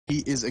he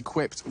is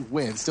equipped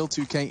with. Still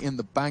 2K in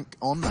the bank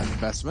on that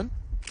investment.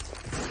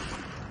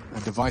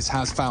 And Device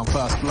has found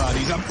first blood.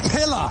 He's a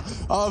pillar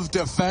of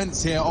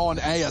defense here on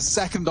A. A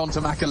second onto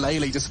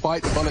Makalele,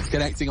 despite the bullets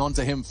connecting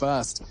onto him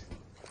first.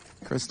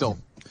 Crystal,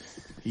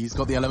 he's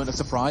got the element of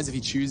surprise. If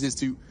he chooses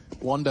to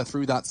wander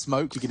through that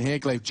smoke, you can hear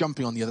Glaive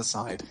jumping on the other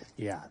side.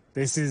 Yeah,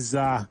 this is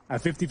a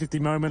 50-50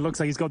 moment. Looks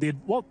like he's got the...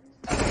 What?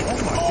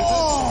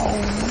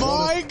 Oh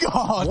my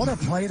God! What a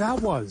play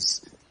that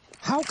was.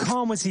 How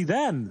calm was he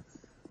then?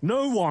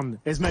 No one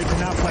is making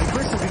that play.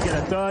 Crystal could get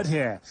a third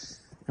here.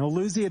 He'll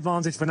lose the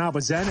advantage for now,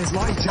 but Zen is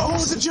like... Oh,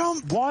 it's a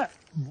jump! What?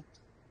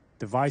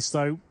 Device,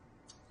 though,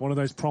 one of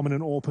those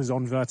prominent AWPers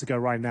on Vertigo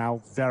right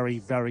now. Very,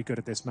 very good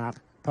at this map.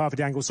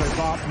 Perfect angle so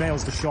far.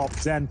 Nails the shot.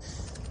 Zen,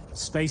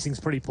 spacing's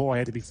pretty poor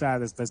here, to be fair.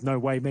 There's no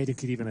way Maiden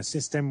could even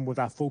assist him with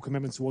that full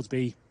commitment towards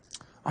B.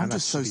 I'm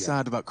just so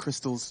sad about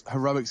Crystal's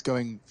heroics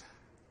going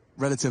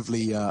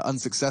relatively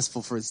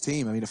unsuccessful for his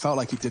team. I mean, it felt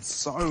like he did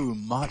so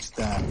much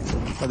there,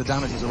 but the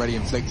damage was already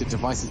inflicted.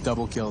 Device's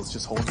double kills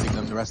just haunting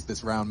them the rest of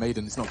this round.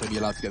 Maiden is not going to be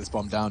allowed to get this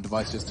bomb down.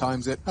 Device just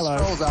times it,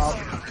 scrolls out,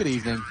 good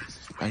evening,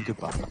 and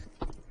goodbye.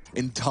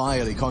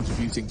 Entirely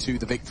contributing to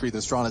the victory. The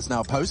Astralis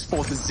now post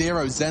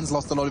 4-0. Zen's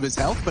lost a lot of his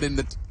health, but in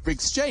the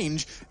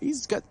exchange,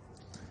 he's got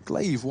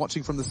Glaive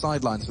watching from the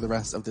sidelines for the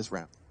rest of this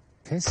round.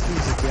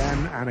 Pistols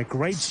again, and a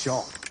great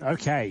shot.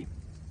 Okay.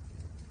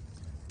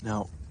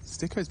 Now,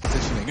 Sticko's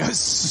positioning is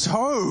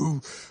so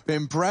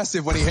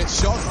impressive when he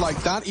hits shots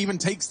like that. Even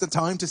takes the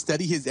time to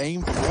steady his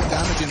aim for more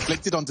damage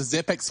inflicted onto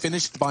Zipex,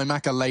 finished by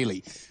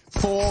Makalele.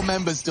 4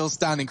 members still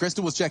standing.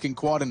 Crystal was checking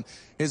quad and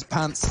his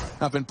pants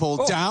have been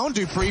pulled down.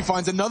 dupreeh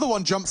finds another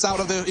one, jumps out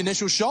of the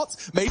initial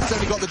shots. Maiden's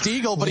only got the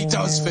deagle, but he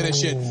does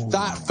finish it.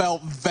 That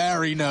felt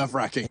very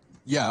nerve-wracking.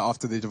 Yeah,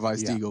 after the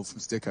device deagle from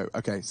Sticko.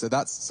 Okay, so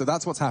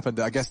that's what's happened.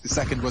 I guess the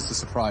second was the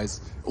surprise,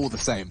 all the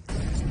same.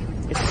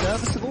 It's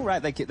serviceable,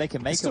 right? They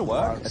can make it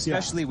work,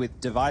 especially with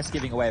Device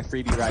giving away a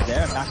freebie right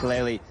there. And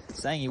Makalele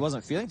saying he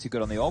wasn't feeling too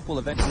good on the AWP will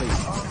eventually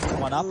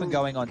one up and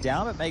going on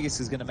down, but magisk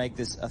is going to make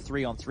this a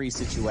 3-on-3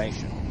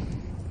 situation.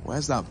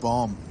 Where's that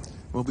bomb?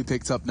 Will be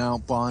picked up now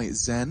by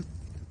Zen.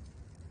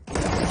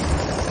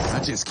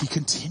 Magisk, he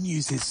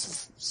continues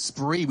his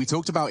spree. We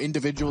talked about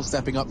individuals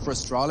stepping up for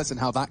Astralis and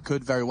how that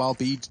could very well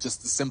be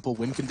just a simple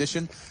win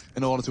condition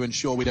in order to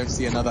ensure we don't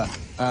see another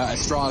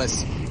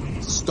Astralis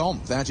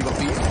stomp. They actually got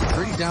beaten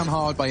pretty damn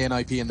hard by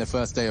NIP in their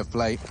first day of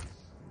play.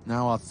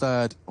 Now our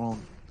third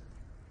on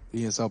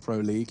the ESL Pro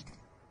League.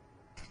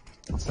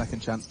 Our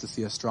second chance to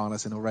see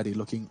Astralis, and already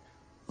looking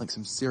like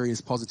some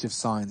serious positive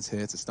signs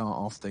here to start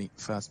off the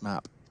first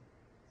map.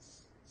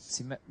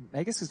 See,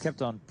 magisk has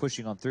kept on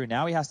pushing on through.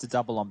 Now he has to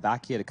double on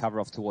back here to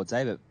cover off towards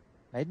A, but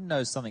Maiden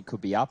knows something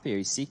could be up here.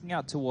 He's seeking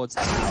out towards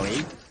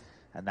Howie,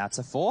 and that's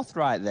a 4th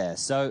right there.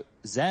 So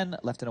Zen,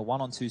 left in a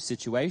 1-on-2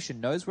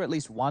 situation, knows where at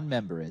least one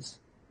member is.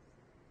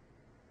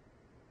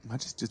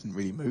 Magisk didn't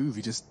really move.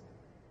 He just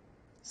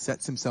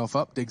sets himself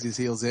up, digs his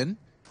heels in.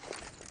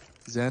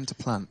 Zen to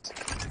plant.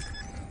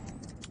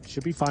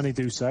 Should be fine to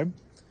do so.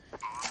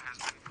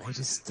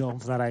 Magisk still on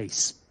for that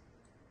ace.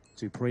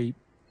 dupreeh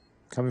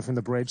coming from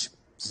the bridge.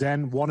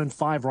 Zen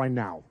 1-5 right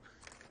now.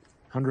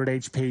 100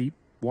 HP,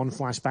 1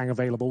 flashbang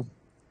available.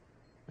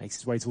 Makes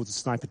his way towards the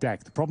sniper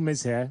deck. The problem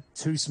is here,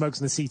 2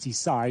 smokes on the CT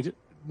side.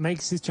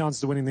 Makes his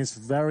chances of winning this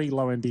very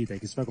low indeed. They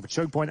can smoke up a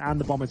choke point and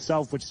the bomb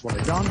itself, which is what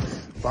they've done.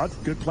 But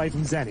good play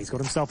from Zen. He's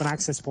got himself an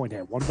access point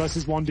here. 1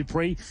 versus 1,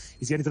 dupreeh.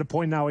 He's getting to the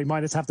point now he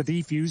might just have to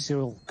defuse.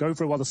 He'll go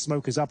for it while the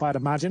smoke is up, I'd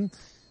imagine.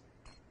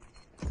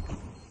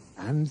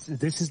 And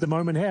this is the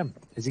moment here.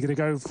 Is he going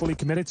to go fully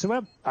committed to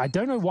it? I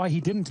don't know why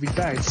he didn't, to be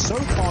fair. It's so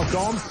far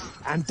gone.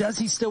 And does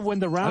he still win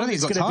the round? I don't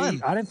think he's got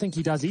time. I don't think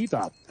he does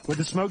either. With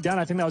the smoke down,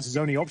 I think that was his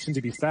only option,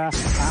 to be fair.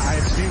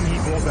 I assume he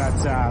thought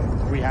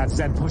that we had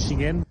Zen pushing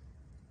in.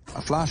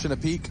 A flash and a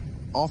peek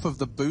off of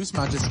the boost.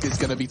 Magisk is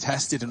going to be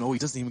tested, and he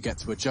doesn't even get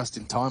to adjust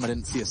in time. I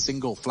didn't see a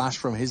single flash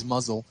from his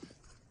muzzle.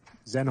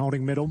 Zen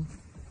holding middle.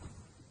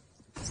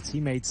 His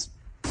teammates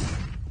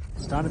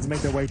starting to make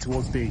their way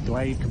towards B.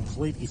 Glaive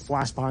completely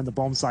flashed behind the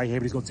bomb site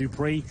here, but he's got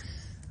dupreeh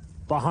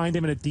behind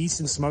him in a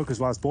decent smoke as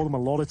well. It's bought him a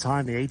lot of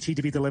time. The HE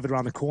to be delivered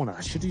around the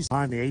corner. Should do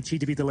time. The HE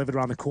to be delivered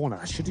around the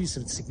corner. Should do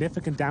some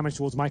significant damage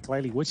towards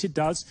Makalele, which it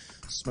does.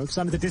 Smoke's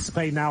starting to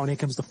dissipate now, and here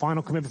comes the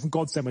final commitment from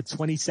GODSENT with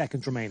 20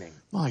 seconds remaining.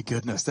 My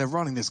goodness, they're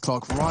running this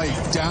clock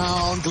right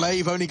down.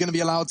 Glaive only going to be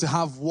allowed to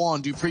have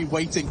 1. dupreeh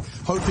waiting,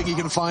 hoping he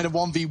can find a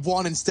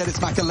 1v1. Instead, it's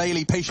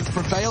Makalele. Patience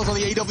prevails on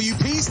the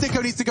AWP.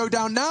 Sticko needs to go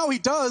down now. He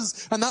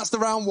does, and that's the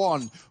round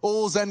 1.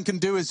 All Zen can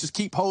do is just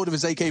keep hold of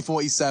his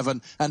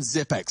AK-47, and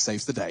Zipex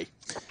saves the day.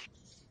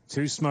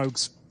 2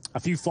 smokes,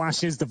 a few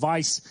flashes.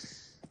 Device,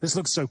 this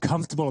looks so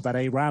comfortable at that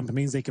A ramp. It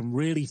means they can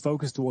really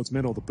focus towards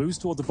middle. The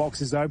boost towards the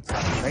boxes, though,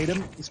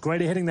 Maiden, it's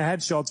great at hitting the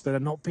headshots, but they're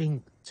not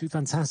being too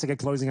fantastic at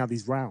closing out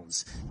these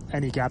rounds.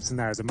 Any gaps in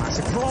there is a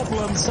massive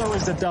problem. So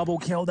is the double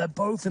kill. They're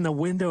both in the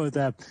window of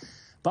their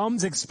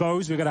bums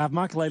exposed. We're going to have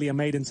Makalele and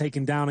Maiden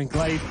taken down, and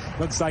Glaive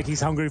looks like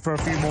he's hungry for a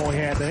few more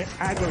here. The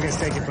aggro gets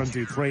taken from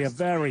dupreeh. A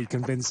very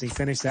convincing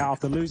finish there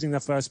after losing their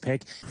first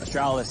pick.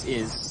 Astralis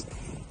is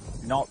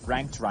not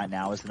ranked right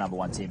now as the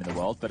 #1 team in the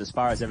world, but as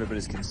far as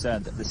everybody's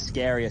concerned, the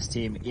scariest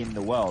team in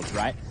the world,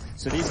 right?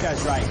 So these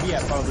guys right here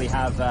probably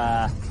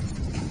have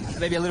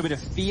maybe a little bit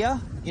of fear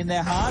in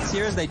their hearts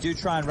here as they do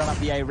try and run up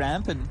the A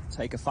ramp and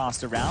take a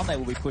faster round. They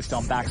will be pushed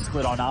on back,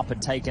 split on up,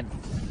 and taken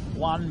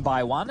one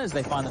by one as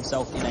they find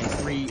themselves in a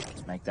 3,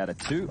 to make that a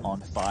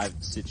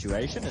 2-on-5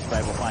 situation. As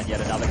Brave will find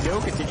yet another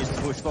kill, continues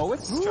to push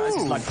forwards, tries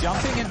his luck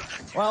jumping, and,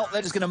 well,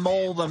 they're just going to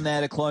maul them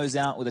there to close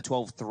out with a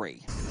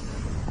 12-3.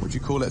 Would you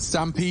call it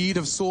stampede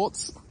of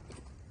sorts?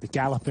 The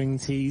galloping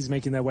T's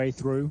making their way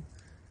through.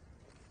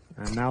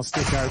 And now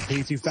Sticko,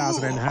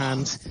 P2000 in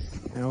hand.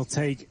 They'll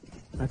take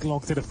a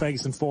Glock to the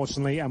face,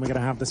 unfortunately, and we're going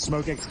to have the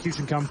smoke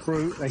execution come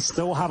through. They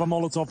still have a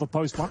Molotov for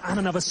post plant and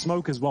another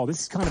smoke as well. This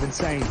is kind of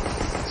insane.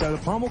 So the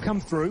plant will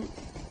come through.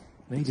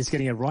 They're just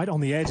getting it right on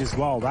the edge as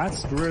well.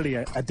 That's really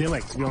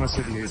idyllic, to be honest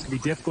with you. It's going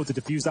to be difficult to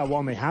defuse that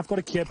one. They have got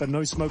a kit, but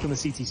no smoke on the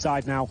CT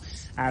side now,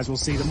 as we'll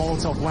see the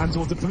Molotov land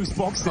towards the boost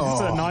box. This is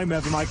a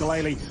nightmare for Michael,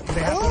 but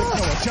they have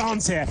got a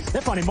chance here.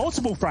 They're finding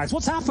multiple frags.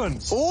 What's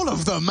happened? All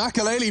of them.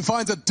 Makalele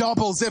finds a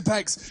double.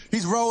 Zipex,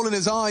 he's rolling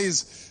his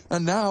eyes.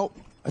 And now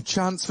a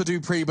chance for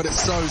dupreeh, but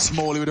it's so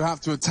small. He would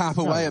have to tap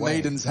away at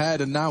Maiden's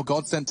head, and now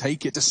GODSENT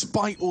take it,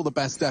 despite all the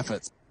best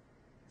efforts.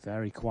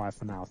 Very quiet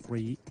for now.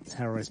 3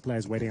 terrorist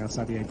players waiting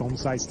outside the A-bomb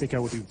site. Sticko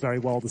will do very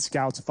well with the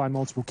scout to find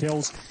multiple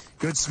kills.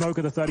 Good smoke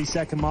at the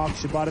 30-second mark.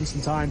 Should buy them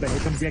some time, but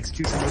here comes the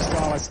execution of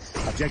Astralis.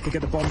 Objective to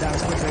get the bomb down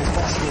as quickly as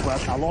possible,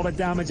 but a lot of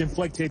damage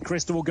inflicted.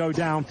 Crystal will go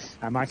down,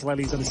 and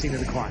Michael's on the scene of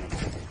the crime.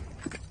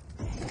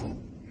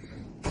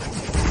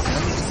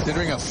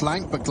 Considering a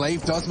flank, but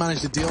Glaive does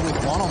manage to deal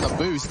with one on the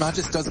boost.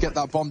 magisk does get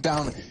that bomb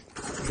down.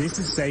 This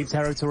is safe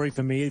territory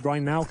for me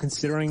right now,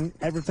 considering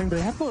everything. They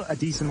have got a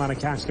decent amount of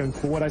cash going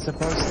forward, I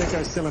suppose.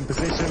 Sticko's still in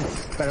position,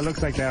 but it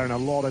looks like they're in a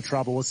lot of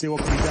trouble. We'll see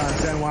what can be done.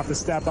 Zen will have to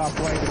step up.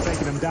 Glaive is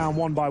taking them down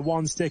one by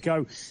one.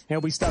 Sticko, he'll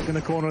be stuck in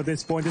the corner at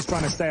this point, just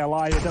trying to stay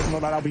alive. It doesn't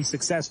look like that'll be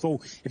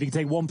successful. If he can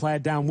take one player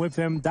down with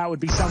him, that would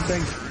be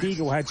something.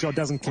 Eagle headshot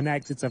doesn't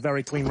connect. It's a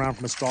very clean round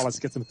from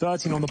Astralis. Gets them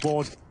 13 on the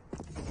board.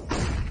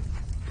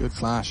 Good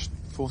flash.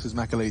 Forces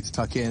Makalele to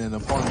tuck in, and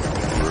upon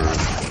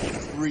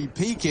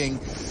re-peeking,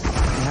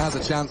 he has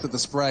a chance at the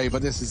spray,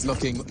 but this is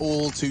looking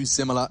all too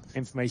similar.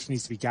 Information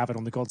needs to be gathered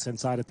on the GODSENT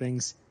side of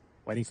things.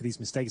 Waiting for these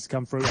mistakes to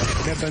come through.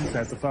 Commitment.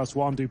 There's the first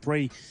one.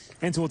 dupreeh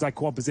in towards that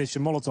quad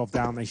position. Molotov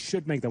down. They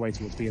should make their way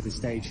towards B at this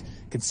stage,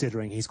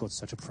 considering he's got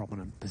such a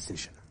prominent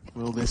position.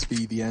 Will this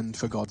be the end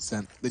for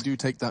GODSENT? They do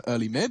take that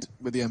early mid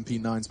with the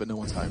MP9s, but no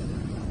one's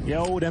home. The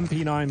old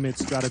MP9 mid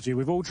strategy.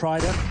 We've all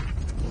tried it.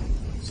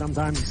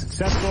 Sometimes it's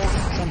successful,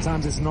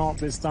 sometimes it's not.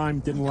 This time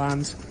didn't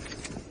land.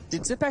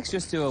 Did Zipex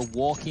just do a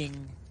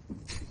walking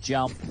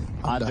jump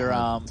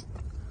underarm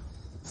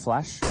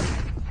flash?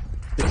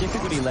 The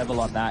difficulty level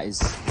on that is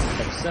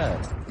absurd.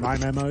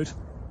 Nightmare mode.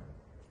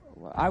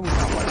 Well, I would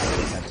not want to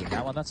be attempting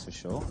that one, that's for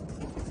sure.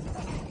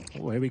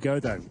 Oh, here we go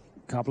though.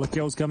 Couple of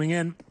kills coming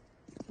in.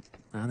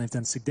 And they've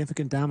done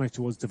significant damage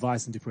towards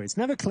Device and dupreeh. It's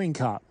never clean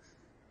cut.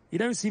 You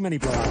don't see many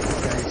blowouts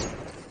these days.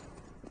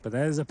 But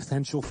there's a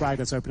potential frag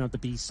that's opening up the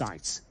B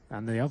site.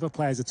 And the other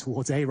players are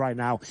towards A right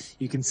now.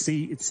 You can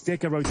see it's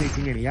Sticko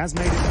rotating in. He has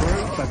made it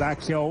through, but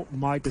that kill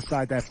might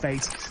decide their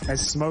fate.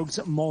 There's smoked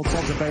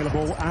Molotovs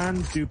available, and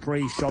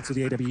dupreeh shots with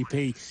the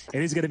AWP.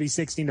 It is going to be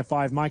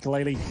 16-5.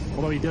 Michaelele,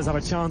 although he does have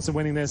a chance of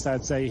winning this,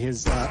 I'd say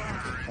his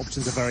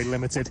options are very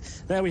limited.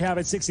 There we have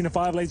it,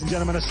 16-5, ladies and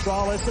gentlemen.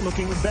 Astralis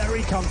looking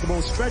very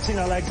comfortable, stretching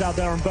their legs out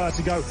there on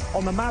Vertigo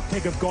on the map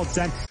pick of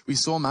GODSENT. We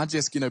saw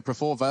magisk,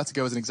 before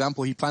Vertigo as an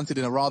example. He planted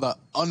in a rather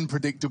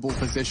unpredictable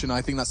position.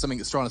 I think that's something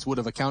that Astralis would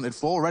have accounted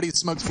for. Already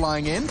smokes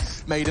flying in.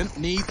 Maiden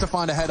needs to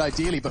find a head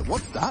ideally, but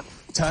what's that?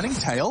 Turning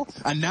tail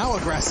and now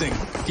aggressing,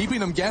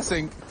 keeping them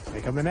guessing. Here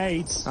come the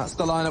nades. That's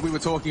the lineup we were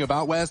talking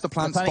about. Where's the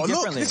plan spot?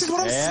 Look, this is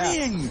what I'm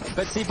seeing.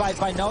 But see,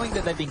 by knowing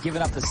that they've been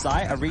given up the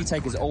site, a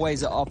retake is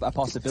always a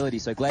possibility,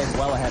 so Glaive's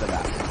well ahead of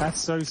that. That's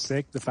so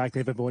sick, the fact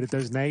they've avoided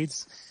those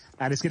nades.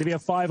 And it's going to be a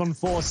 5-on-4.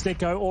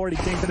 Sticko already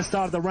came to the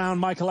start of the round.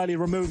 Michaelele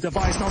removed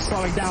Device, not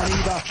slowing down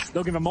either.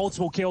 Looking for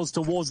multiple kills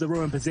towards the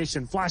ruin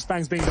position.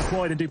 Flashbangs being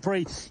deployed, and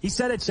dupreeh, he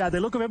said it, Chad, they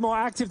look a bit more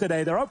active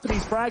today. They're up for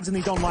these frags in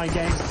these online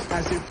games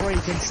as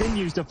dupreeh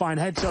continues to find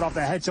headshot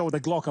after headshot with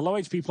a Glock. A low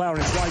HP player on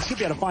his right should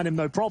be able to find him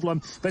no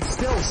problem. But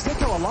still,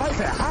 Sticko alive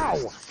here. How?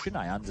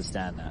 Shouldn't I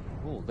understand that?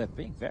 Oh, they're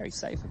being very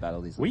safe about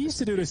all these. We used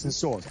to do this in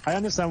Source. I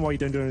understand why you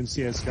don't do it in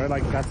CSGO.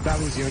 Like, that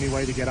was the only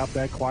way to get up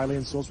there quietly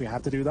in Source. We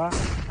had to do that.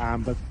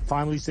 But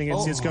finally seeing it in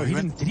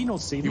CSGO, did he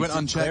not see? He went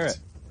unchecked.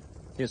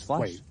 He was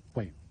flashed.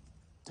 Wait.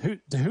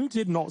 Who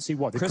did not see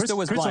what? Crystal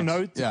was blind.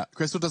 Know? Yeah,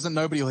 Crystal doesn't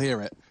know, but he'll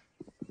hear it.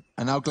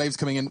 And now Glaive's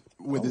coming in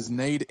with his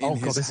nade in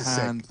his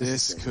hand.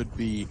 This could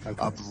be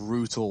a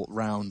brutal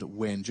round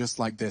win. Just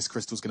like this,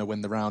 Crystal's going to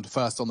win the round.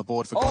 First on the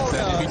board for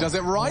GODSENT if he does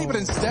it right, but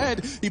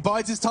instead he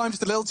bides his time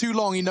just a little too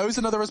long. He knows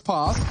another has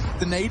passed.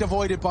 The nade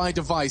avoided by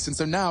Device, and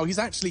so now he's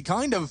actually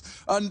kind of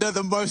under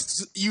the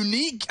most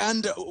unique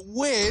and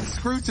weird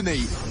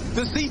scrutiny.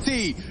 The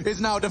CT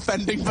is now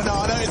defending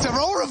Banana. It's a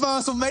role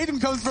reversal. Maiden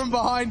comes from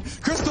behind.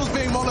 Crystal's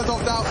being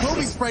molotoved out. Will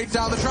be sprayed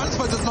down. The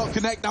transfer does not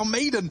connect. Now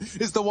Maiden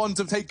is the one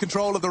to take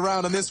control of the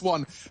round, and this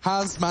one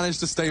has managed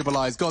to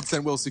stabilize.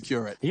 GODSENT will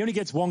secure it. He only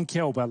gets one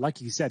kill, but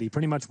like you said, he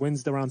pretty much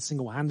wins the round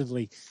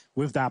single-handedly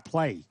with that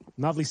play.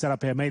 Lovely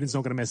setup here. Maiden's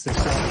not going to miss this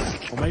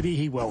shot. Or maybe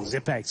he will.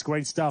 Zipex,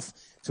 great stuff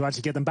to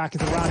actually get them back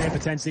into the round here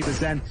potentially. But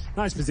then,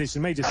 nice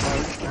position, major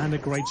throw, and a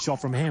great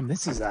shot from him.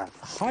 This is a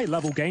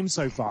high-level game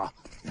so far.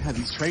 Yeah,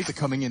 these trades are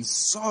coming in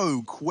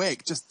so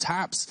quick. Just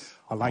taps.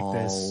 I like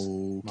this.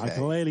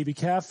 Michael Ailey, be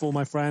careful,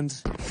 my friend.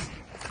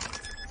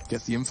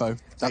 Gets the info.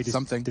 That's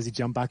something. Does he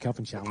jump back up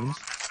and challenge?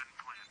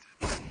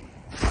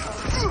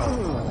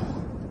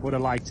 Would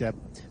have liked it,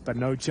 but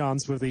no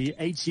chance with the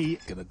HE.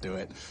 Gonna do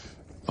it.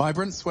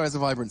 Vibrance? Where's the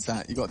Vibrance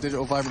at? You got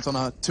digital Vibrance on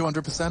a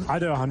 200%? I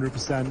do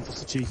 100%,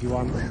 just a cheeky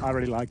one. I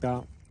really like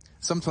that.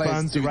 Some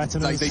players do,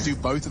 like, they do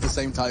both at the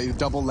same time. You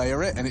double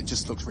layer it, and it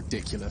just looks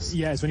ridiculous.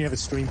 Yeah, it's when you have a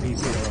stream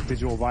PC or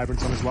digital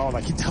Vibrance on as well.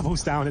 Like, he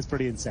doubles down. It's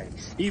pretty insane.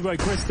 Evo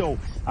Crystal,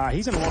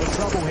 he's in a lot of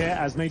trouble here,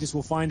 as Magisk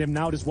will find him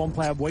now. Just one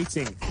player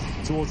waiting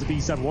towards the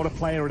B side. What a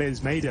player it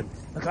is, Maiden.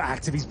 Look how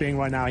active he's being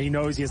right now. He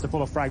knows he has to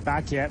pull a frag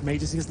back here.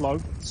 Magisk is low.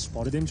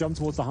 Spotted him jump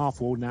towards the half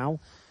wall now.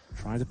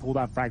 Trying to pull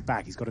that frag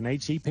back. He's got an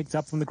HE picked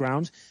up from the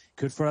ground.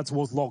 Could throw that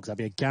towards logs. That'd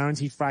be a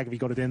guaranteed frag if he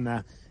got it in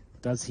there.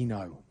 Does he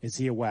know? Is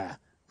he aware?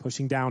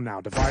 Pushing down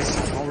now. Device.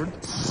 I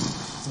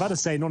was about to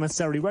say not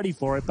necessarily ready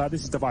for it, but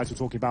this is Device we're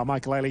talking about.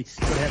 Michael Ailey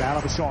could hit a hell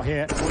of a shot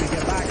here. Will he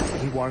get back?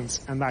 He won't,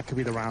 and that could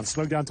be the round.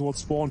 Slow down towards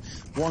spawn.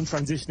 One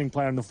transitioning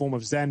player in the form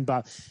of Zen,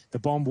 but the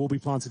bomb will be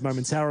planted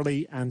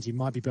momentarily, and you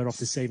might be better off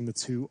just saving the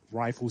two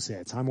rifles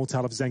here. Time will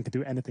tell if Zen can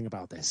do anything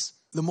about this.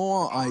 The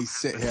more I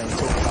sit here and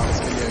talk about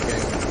this video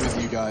game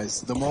with you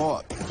guys, the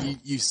more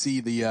you see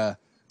the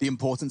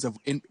importance of,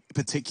 in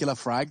particular,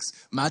 frags.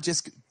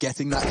 Magisk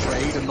getting that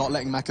trade and not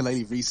letting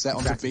Makaleli reset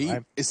onto B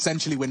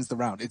essentially wins the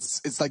round.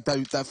 It's like that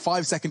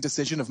 5-second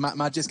decision of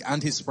Magisk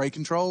and his spray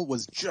control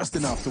was just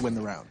enough to win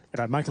the round.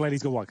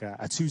 Makaleli's got like a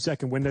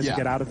 2-second window to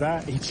get out of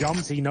that. He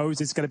jumps, he knows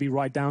it's going to be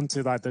right down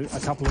to like a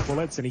couple of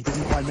bullets, and he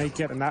didn't quite make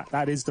it, and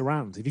that is the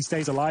round. If he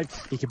stays alive,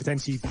 he can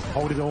potentially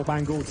hold it off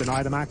angle,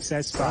 deny them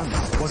access, but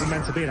it wasn't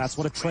meant to be. That's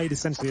what a trade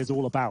essentially is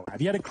all about.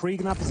 If you had a Krieg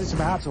in that position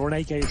perhaps, or an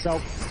AK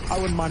yourself, I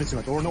wouldn't mind it too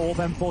much. Or an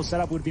AWP M4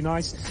 setup would be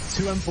nice.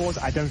 2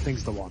 M4s, I don't think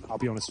is the one, I'll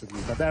be honest with you.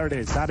 But there it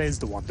is, that is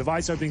the one.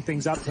 Device opening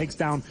things up, takes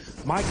down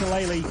Michael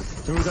Ailey,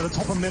 who was at the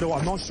top of middle.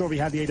 I'm not sure if he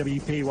had the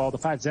AWP, while the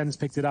fact Zen's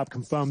picked it up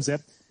confirms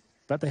it.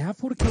 But they have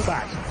pulled a kill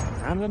back,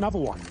 and another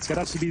one. It's going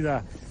to actually be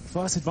the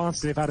first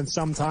advantage they've had in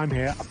some time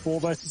here. A 4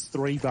 versus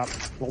 3,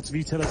 but lots of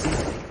utility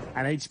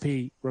and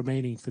HP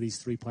remaining for these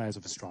 3 players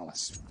of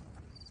Astralis.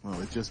 Well,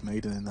 it just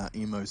Maiden in that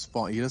emo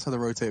spot. He does have the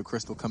rotator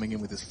crystal coming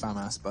in with his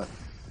FAMAS, but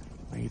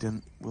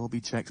Maiden will be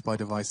checked by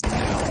Device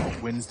now.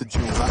 Wins the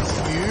duel. That's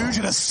huge.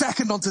 And a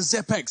second onto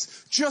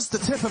Zipex. Just the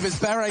tip of his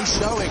beret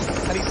showing.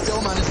 And he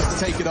still manages to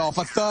take it off.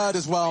 A third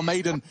as well.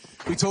 Maiden,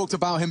 we talked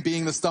about him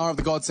being the star of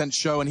the GODSENT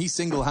show, and he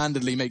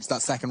single-handedly makes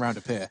that second round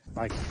appear.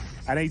 Like,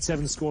 an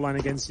 8-7 scoreline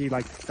against you,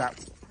 like, that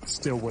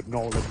still would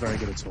not look very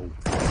good at all.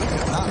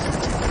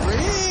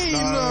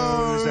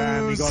 Those,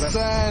 and he got it.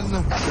 Zen.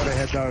 Got to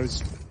hit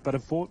those. But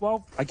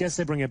well, I guess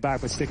they bring it back,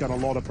 but stick on a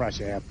lot of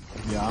pressure here.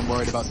 Yeah, I'm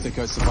worried about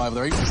Sticko's survival.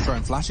 They're even just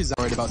throwing flashes.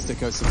 Worried about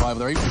Sticko's survival.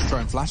 They're even just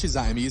throwing flashes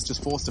at him. He is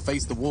just forced to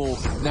face the wall.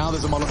 Now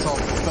there's a Molotov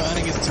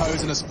burning his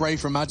toes and a spray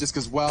from Magisk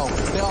as well.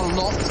 They are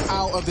locked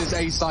out of this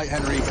A site,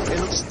 Henry. It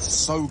looks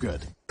so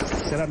good.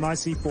 Set up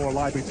nicely for a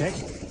library pick.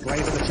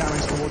 Glaver the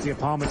challenge towards the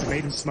apartment,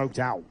 made him smoked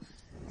out.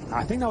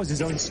 I think that was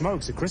his own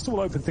smoke, so Crystal will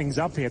open things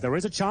up here. There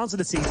is a chance of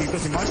the CT. He's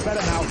looking much better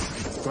now.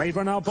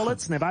 Glaver now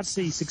bullets, and they've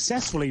actually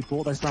successfully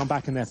brought this round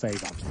back in their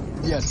favor.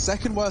 Yeah,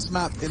 second worst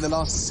map in the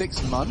last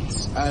 6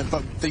 months,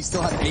 but they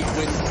still had 8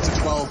 wins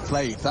to 12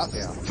 played.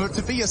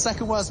 To be a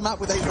second worst map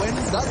with 8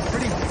 wins, that's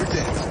pretty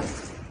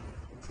ridiculous.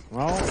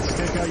 Well,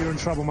 Sticker, you're in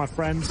trouble, my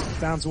friend.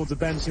 Down towards the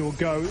bench he will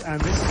go, and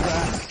this is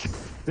where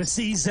the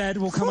CZ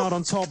will come out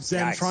on top.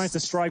 Zen tries to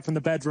strike from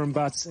the bedroom,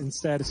 but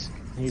instead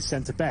he's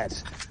sent to bed.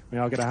 We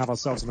are going to have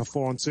ourselves in a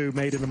 4-on-2.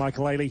 Maiden and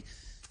Michael Ailey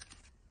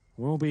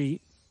will be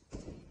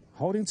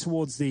holding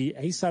towards the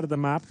A side of the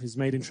map. His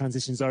Maiden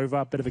transitions over.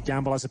 A bit of a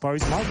gamble, I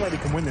suppose. Michael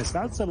Ailey can win this.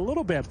 That's a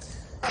little bit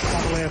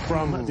cavalier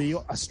from the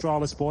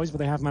Astralis boys, but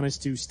they have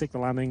managed to stick the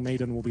landing.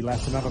 Maiden will be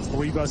left another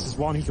 3 versus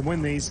 1. He can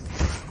win these.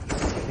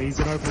 He's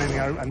an opening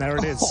out, and there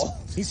it is.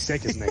 He's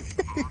sick, isn't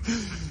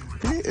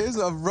he? He is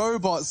a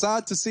robot.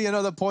 Sad to see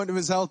another point of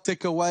his health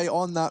tick away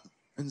on that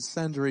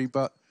incendiary,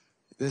 but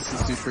this is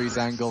dupreeh's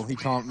angle. He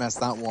can't mess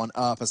that one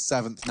up. A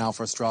 7th now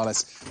for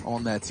Astralis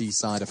on their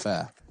T-side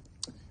affair.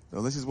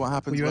 So this is what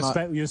happens.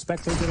 Were you a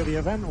spectator of the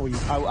event? Or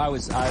I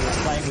was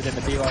playing within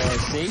the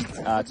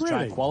BYOC to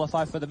try and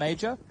qualify for the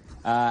major.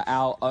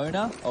 Our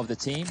owner of the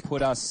team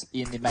put us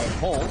in the main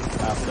hall.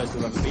 For those who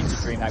have ever been to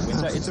DreamHack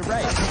Winter, it's a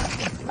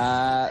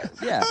rave.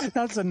 Yeah.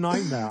 That's a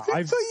nightmare.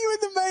 They put you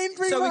in the main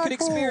DreamHack So we could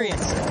hall.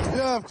 experience it.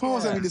 Yeah, of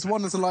course. Yeah. I mean, it's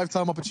one that's a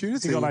lifetime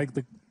opportunity. You got like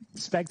the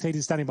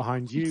spectators standing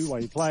behind you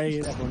while you play.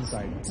 Everyone's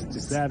like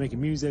just there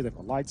making music. They've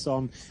got lights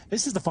on.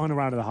 This is the final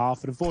round of the half,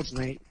 but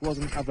unfortunately, it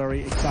wasn't a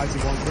very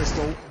exciting one.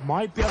 Crystal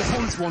might be able to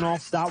pull this one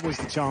off. That was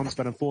the chance,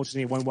 but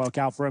unfortunately, it won't work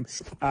out for him.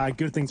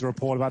 Good thing to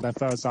report about that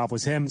first half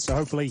was him. So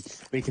hopefully,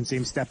 we can see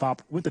him step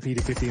up with the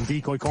PD50 and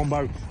decoy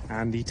combo,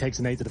 and he takes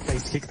an 8 to the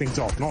face to kick things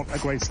off. Not a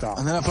great start.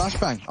 And then a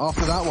flashbang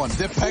after that one.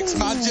 dupreeh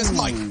magisk,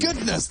 my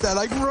goodness, they're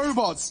like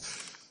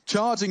robots.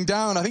 Charging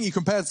down. I think you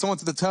compared someone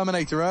to the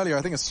Terminator earlier.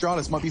 I think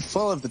Astralis might be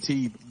full of the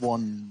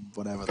T1,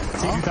 whatever.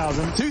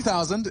 T2000.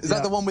 2000? Is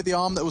that the one with the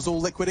arm that was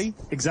all liquidy?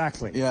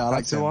 Exactly. Yeah, I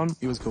like the one.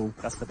 He was cool.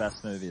 That's the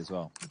best movie as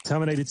well.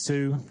 Terminator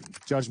 2,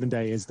 Judgment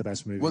Day is the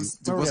best movie. Was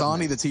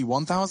Arnie the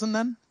T1000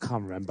 then?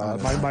 Can't remember.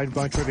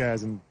 My trivia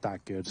isn't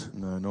that good.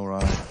 No, nor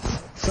right.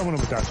 Someone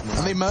on the Dutch.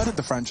 And they murdered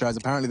the franchise.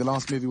 Apparently, the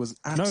last movie was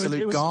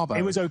absolute garbage.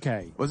 It was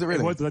okay. Was it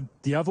really?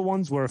 The other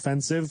ones were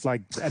offensive.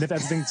 Like, and if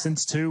everything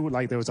since 2,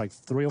 like there was like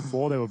 3 or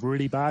 4, they were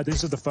really bad.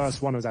 This was the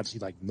first one that was actually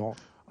like not.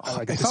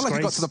 Like it felt like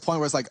it got to the point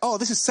where it's like, oh,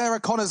 this is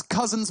Sarah Connor's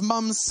cousin's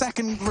mum's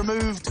second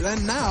removed.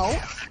 And now,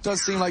 it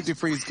does seem like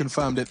dupreeh's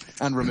confirmed it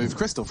and removed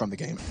Crystal from the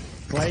game.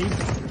 Played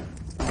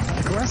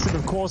aggressive,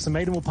 of course, and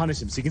Maiden will punish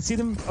him. So you can see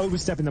them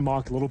overstepping the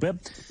mark a little bit.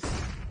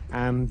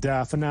 And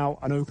for now,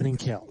 an opening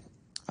kill.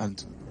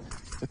 And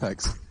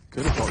dupreeh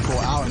could have got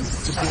caught out and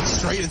just walked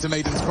straight into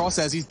Maiden's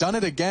crosshairs. He's done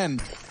it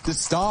again. The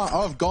star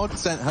of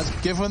GODSENT has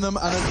given them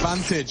an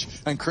advantage,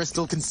 and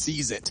Crystal can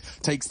seize it.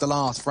 Takes the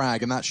last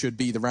frag, and that should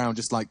be the round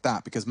just like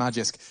that, because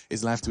magisk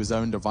is left to his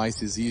own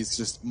devices. He is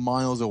just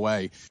miles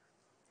away.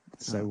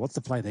 So what's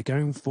the play? They're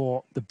going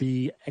for the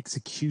B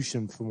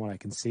execution from what I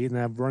can see, and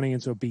they're running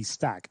into a B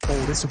stack.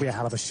 Oh, this will be a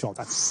hell of a shot.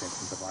 That's sick,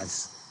 the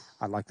device.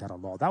 I like that a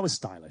lot. That was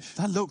stylish.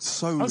 That looked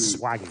so... That was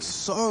swaggy.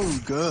 So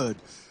good.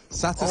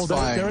 Satisfying.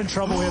 Oh, they're in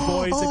trouble here,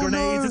 boys. The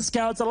grenades and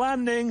scouts are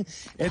landing.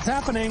 It's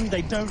happening.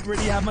 They don't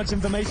really have much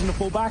information to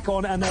fall back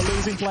on, and they're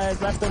losing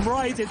players left and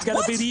right. It's going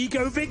to be the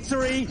eco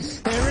victory.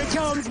 Here it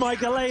comes,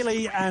 Michael,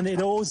 and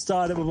it all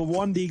started with a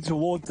 1D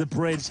towards the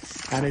bridge,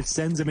 and it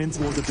sends him in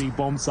towards the B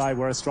bomb side,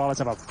 where Astralis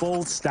have a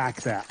full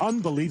stack there.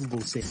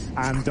 Unbelievable scene.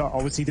 And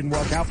obviously didn't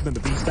work out for them.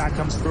 The B stack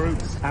comes through,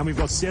 and we've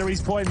got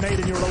series point made,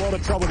 and you're in a lot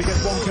of trouble to get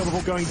one kill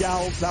before going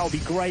down. That would be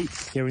great.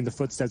 Hearing the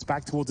footsteps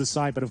back towards the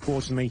side, but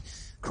unfortunately,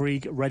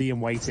 Krieg ready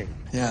and waiting.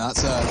 Yeah,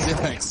 that's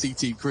dupreeh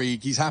CT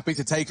Krieg. He's happy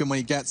to take him when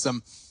he gets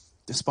them,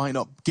 despite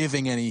not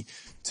giving any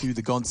to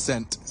the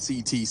GODSENT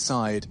CT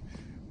side.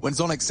 When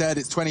Zonic said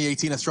it's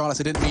 2018 Astralis,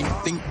 I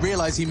didn't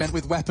realize he meant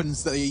with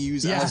weapons that they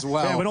use as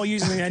well. Yeah, we're not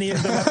using any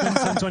of the weapons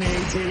in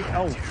 2018.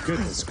 Oh,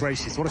 goodness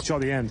gracious. What a shot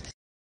at the end.